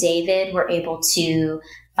me and David were able to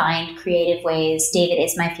find creative ways. David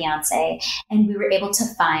is my fiance, and we were able to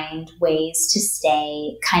find ways to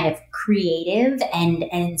stay kind of creative and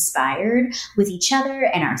inspired with each other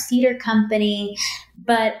and our theater company.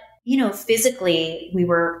 But, physically we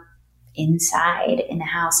were inside in the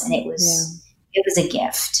house, and it was a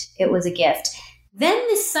gift. It was a gift. Then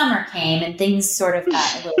this summer came and things sort of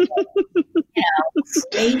got a little bit,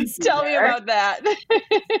 crazy. Tell me about that.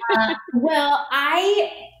 Well,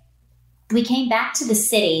 we came back to the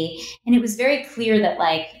city, and it was very clear that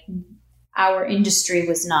our industry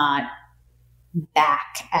was not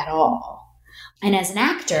back at all. And as an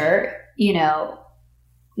actor, you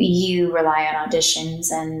rely on auditions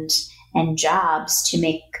and jobs to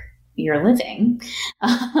make your living.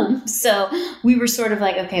 So we were sort of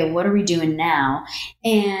okay, what are we doing now?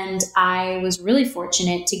 And I was really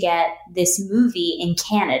fortunate to get this movie in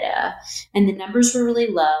Canada, and the numbers were really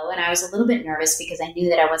low. And I was a little bit nervous because I knew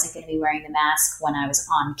that I wasn't going to be wearing the mask when I was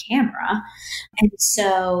on camera. And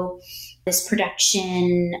so this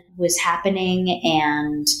production was happening,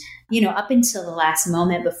 and up until the last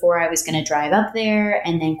moment before I was going to drive up there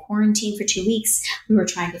and then quarantine for 2 weeks, we were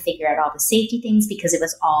trying to figure out all the safety things because it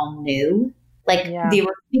was all new.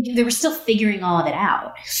 They were still figuring all of it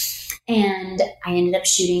out. And I ended up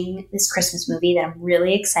shooting this Christmas movie that I'm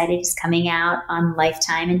really excited is coming out on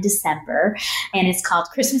Lifetime in December. And it's called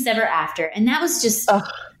Christmas Ever After. And that was just a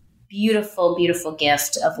beautiful, beautiful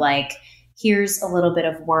gift of here's a little bit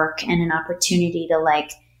of work and an opportunity to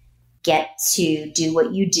get to do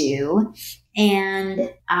what you do.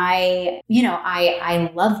 And I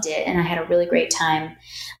loved it, and I had a really great time.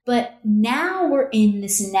 But now we're in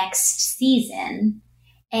this next season,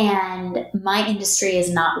 and my industry is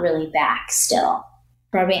not really back still.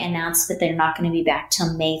 Broadway announced that they're not going to be back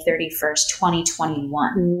till May 31st,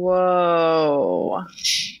 2021. Whoa.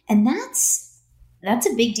 And that's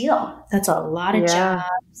a big deal. That's a lot of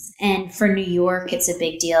jobs. And for New York, it's a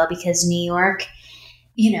big deal because New York,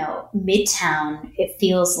 Midtown, it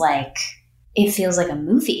feels like a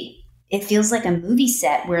movie. It feels like a movie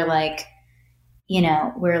set where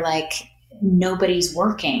nobody's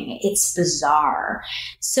working. It's bizarre.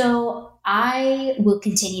 So I will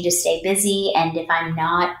continue to stay busy. And if I'm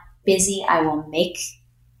not busy, I will make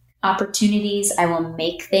opportunities. I will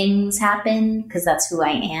make things happen because that's who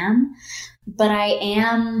I am. But I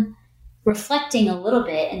am reflecting a little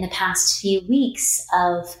bit in the past few weeks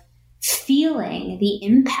of feeling the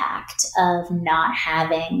impact of not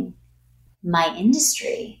having my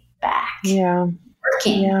industry back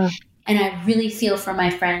working. Yeah. And I really feel for my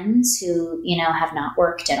friends who, have not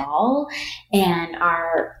worked at all and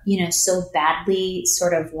are, so badly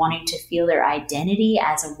sort of wanting to feel their identity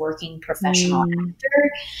as a working professional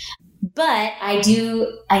actor. But I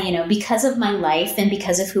do, because of my life and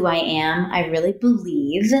because of who I am, I really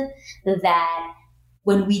believe that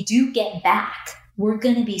when we do get back, we're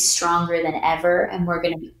going to be stronger than ever, and we're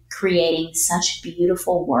going to be creating such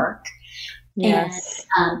beautiful work. Yes.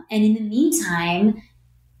 And in the meantime,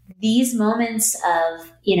 these moments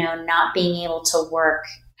of, not being able to work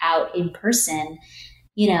out in person,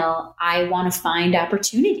 I want to find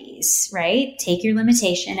opportunities, right? Take your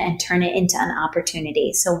limitation and turn it into an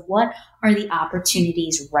opportunity. So what are the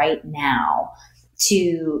opportunities right now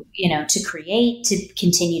to create, to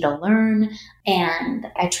continue to learn? And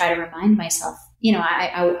I try to remind myself,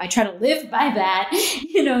 I try to live by that,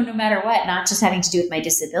 no matter what, not just having to do with my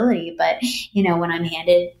disability, but, when I'm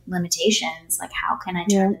handed limitations, how can I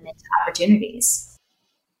turn them into opportunities?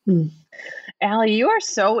 Allie, you are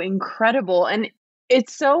so incredible. And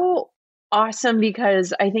it's so awesome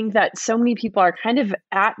because I think that so many people are kind of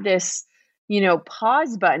at this,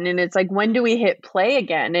 pause button, and it's when do we hit play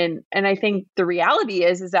again? And I think the reality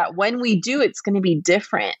is that when we do, it's going to be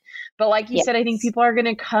different. But like you said, I think people are going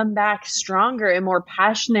to come back stronger and more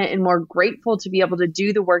passionate and more grateful to be able to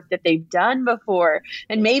do the work that they've done before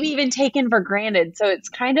and maybe even taken for granted. So it's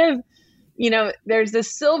kind of, there's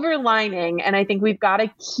this silver lining, and I think we've got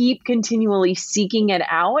to keep continually seeking it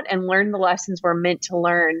out and learn the lessons we're meant to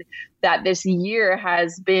learn that this year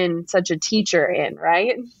has been such a teacher in,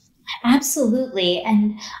 right? Absolutely.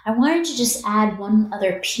 And I wanted to just add one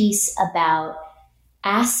other piece about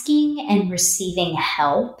asking and receiving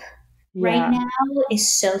help right now is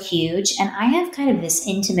so huge. And I have kind of this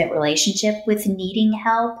intimate relationship with needing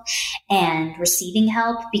help and receiving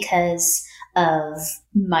help because of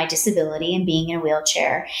my disability and being in a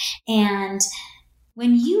wheelchair. And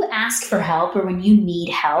when you ask for help or when you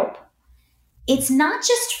need help, it's not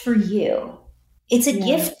just for you. It's a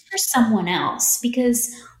gift for someone else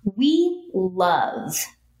because we love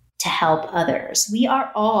to help others. We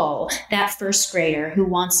are all that first grader who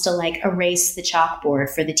wants to like erase the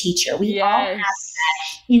chalkboard for the teacher. We all have that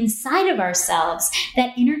inside of ourselves,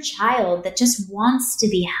 that inner child that just wants to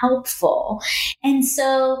be helpful. And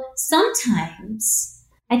so sometimes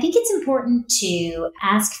I think it's important to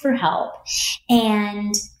ask for help.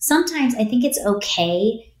 And sometimes I think it's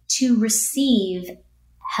okay to receive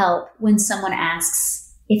help when someone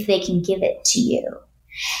asks if they can give it to you.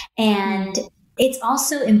 And it's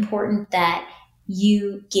also important that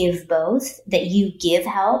you give both, that you give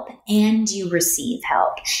help and you receive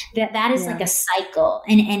help. That is like a cycle.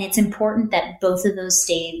 And it's important that both of those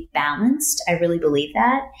stay balanced. I really believe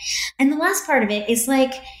that. And the last part of it is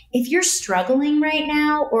like, if you're struggling right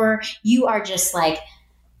now, or you are just like,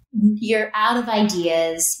 you're out of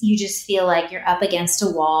ideas, you just feel like you're up against a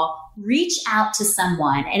wall, reach out to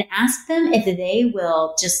someone and ask them if they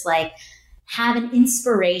will just like have an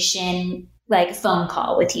inspiration like phone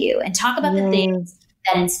call with you and talk about the things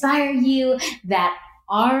that inspire you, that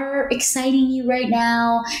are exciting you right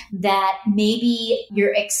now, that maybe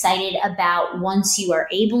you're excited about once you are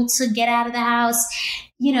able to get out of the house.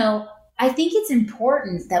 You know, I think it's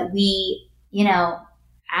important that we, you know,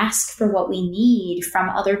 ask for what we need from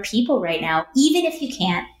other people right now, even if you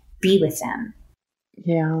can't be with them.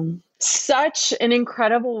 Yeah. Such an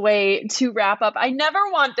incredible way to wrap up. I never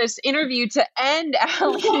want this interview to end,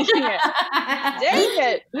 Allie. Dang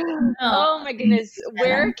it. Oh my goodness.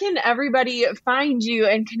 Where can everybody find you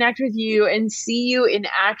and connect with you and see you in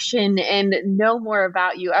action and know more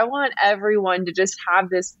about you? I want everyone to just have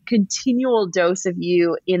this continual dose of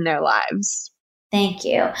you in their lives. Thank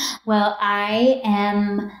you. Well, I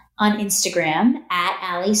am on Instagram at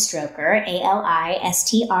Allie Stroker,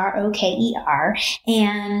 ALISTROKER.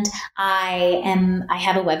 And I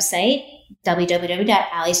have a website,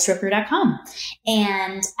 www.alliestroker.com.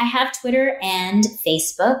 And I have Twitter and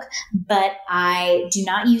Facebook, but I do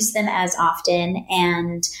not use them as often.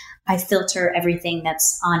 And I filter everything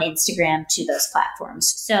that's on Instagram to those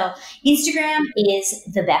platforms. So Instagram is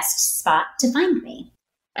the best spot to find me.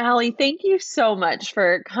 Allie, thank you so much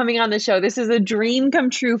for coming on the show. This is a dream come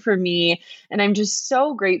true for me. And I'm just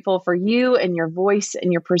so grateful for you and your voice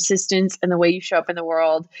and your persistence and the way you show up in the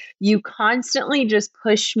world. You constantly just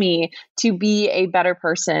push me to be a better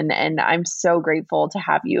person. And I'm so grateful to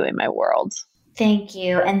have you in my world. Thank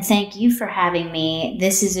you. And thank you for having me.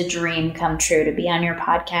 This is a dream come true to be on your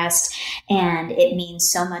podcast. And it means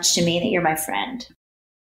so much to me that you're my friend.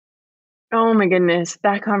 Oh my goodness,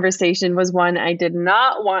 that conversation was one I did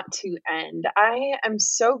not want to end. I am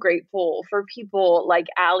so grateful for people like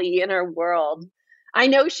Allie in our world. I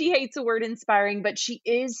know she hates the word inspiring, but she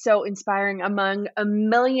is so inspiring among a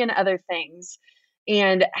million other things.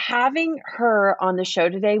 And having her on the show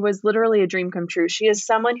today was literally a dream come true. She is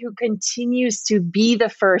someone who continues to be the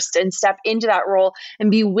first and step into that role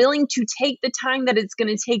and be willing to take the time that it's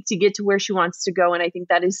going to take to get to where she wants to go. And I think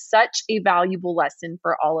that is such a valuable lesson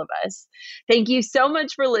for all of us. Thank you so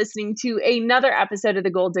much for listening to another episode of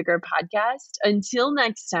the Goal Digger Podcast. Until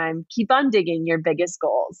next time, keep on digging your biggest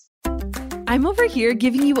goals. I'm over here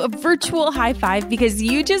giving you a virtual high five because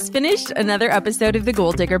you just finished another episode of the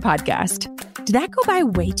Goal Digger Podcast. Did that go by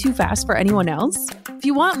way too fast for anyone else? If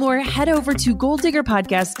you want more, head over to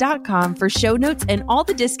goaldiggerpodcast.com for show notes and all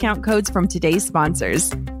the discount codes from today's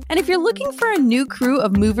sponsors. And if you're looking for a new crew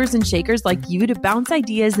of movers and shakers like you to bounce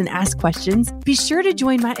ideas and ask questions, be sure to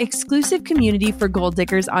join my exclusive community for Goal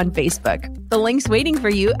Diggers on Facebook. The link's waiting for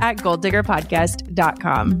you at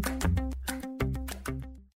goaldiggerpodcast.com.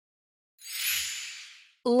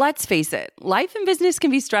 Let's face it, life and business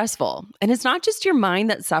can be stressful, and it's not just your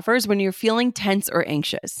mind that suffers when you're feeling tense or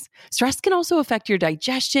anxious. Stress can also affect your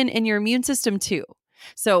digestion and your immune system too.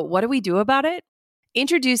 So what do we do about it?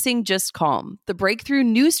 Introducing Just Calm, the breakthrough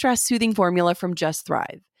new stress soothing formula from Just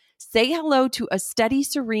Thrive. Say hello to a steady,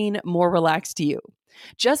 serene, more relaxed you.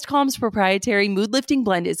 Just Calm's proprietary mood-lifting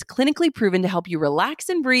blend is clinically proven to help you relax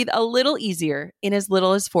and breathe a little easier in as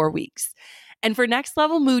little as 4 weeks. And for next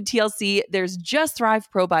level mood TLC, there's Just Thrive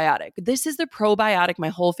Probiotic. This is the probiotic my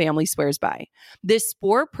whole family swears by. This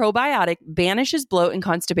spore probiotic banishes bloat and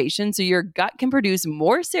constipation so your gut can produce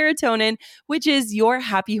more serotonin, which is your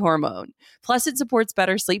happy hormone. Plus, it supports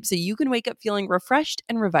better sleep so you can wake up feeling refreshed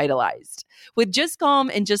and revitalized. With Just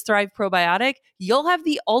Calm and Just Thrive Probiotic, you'll have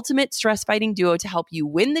the ultimate stress fighting duo to help you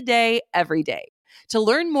win the day every day. To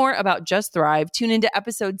learn more about Just Thrive, tune into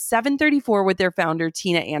episode 734 with their founder,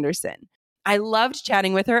 Tina Anderson. I loved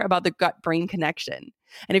chatting with her about the gut-brain connection.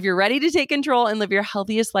 And if you're ready to take control and live your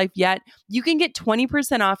healthiest life yet, you can get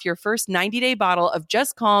 20% off your first 90-day bottle of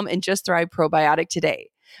Just Calm and Just Thrive Probiotic today.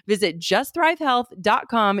 Visit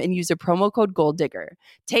justthrivehealth.com and use a promo code GOLDDIGGER.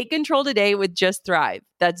 Take control today with Just Thrive.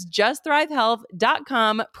 That's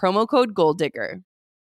justthrivehealth.com, promo code GOLDDIGGER.